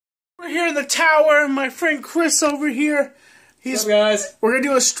We're here in the tower. My friend Chris over here. What's up, guys? We're gonna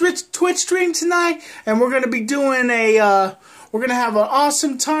do a Twitch stream tonight, and we're gonna be doing a. We're gonna have an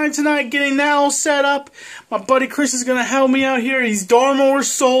awesome time tonight getting that all set up. My buddy Chris is gonna help me out here. He's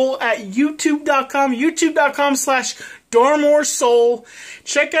Darmorsoul at YouTube.com. YouTube.com/Darmorsoul.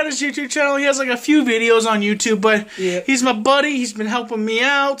 Check out his YouTube channel. He has like a few videos on YouTube, but he's my buddy. He's been helping me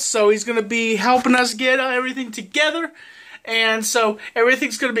out, so he's gonna be helping us get everything together. And so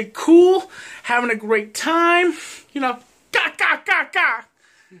everything's gonna be cool, having a great time, you know.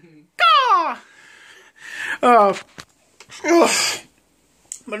 I'm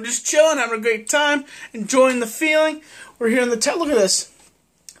just chilling, having a great time, enjoying the feeling. We're here in the town. Look at this.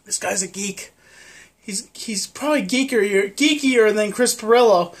 This guy's a geek. He's probably geekier than Chris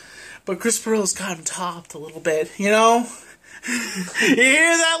Perillo, but Chris Perillo's gotten topped a little bit, you know. You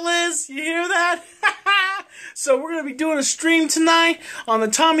hear that, Liz? You hear that? So we're going to be doing a stream tonight on the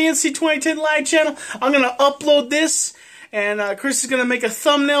Tommy NC 2010 live channel. I'm going to upload this, and Chris is going to make a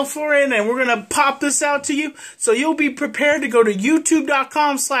thumbnail for it, and we're going to pop this out to you. So you'll be prepared to go to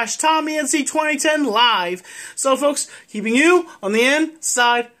youtube.com/TommyNC2010 live. So folks, keeping you on the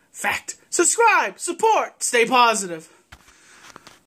inside fact. Subscribe, support, stay positive.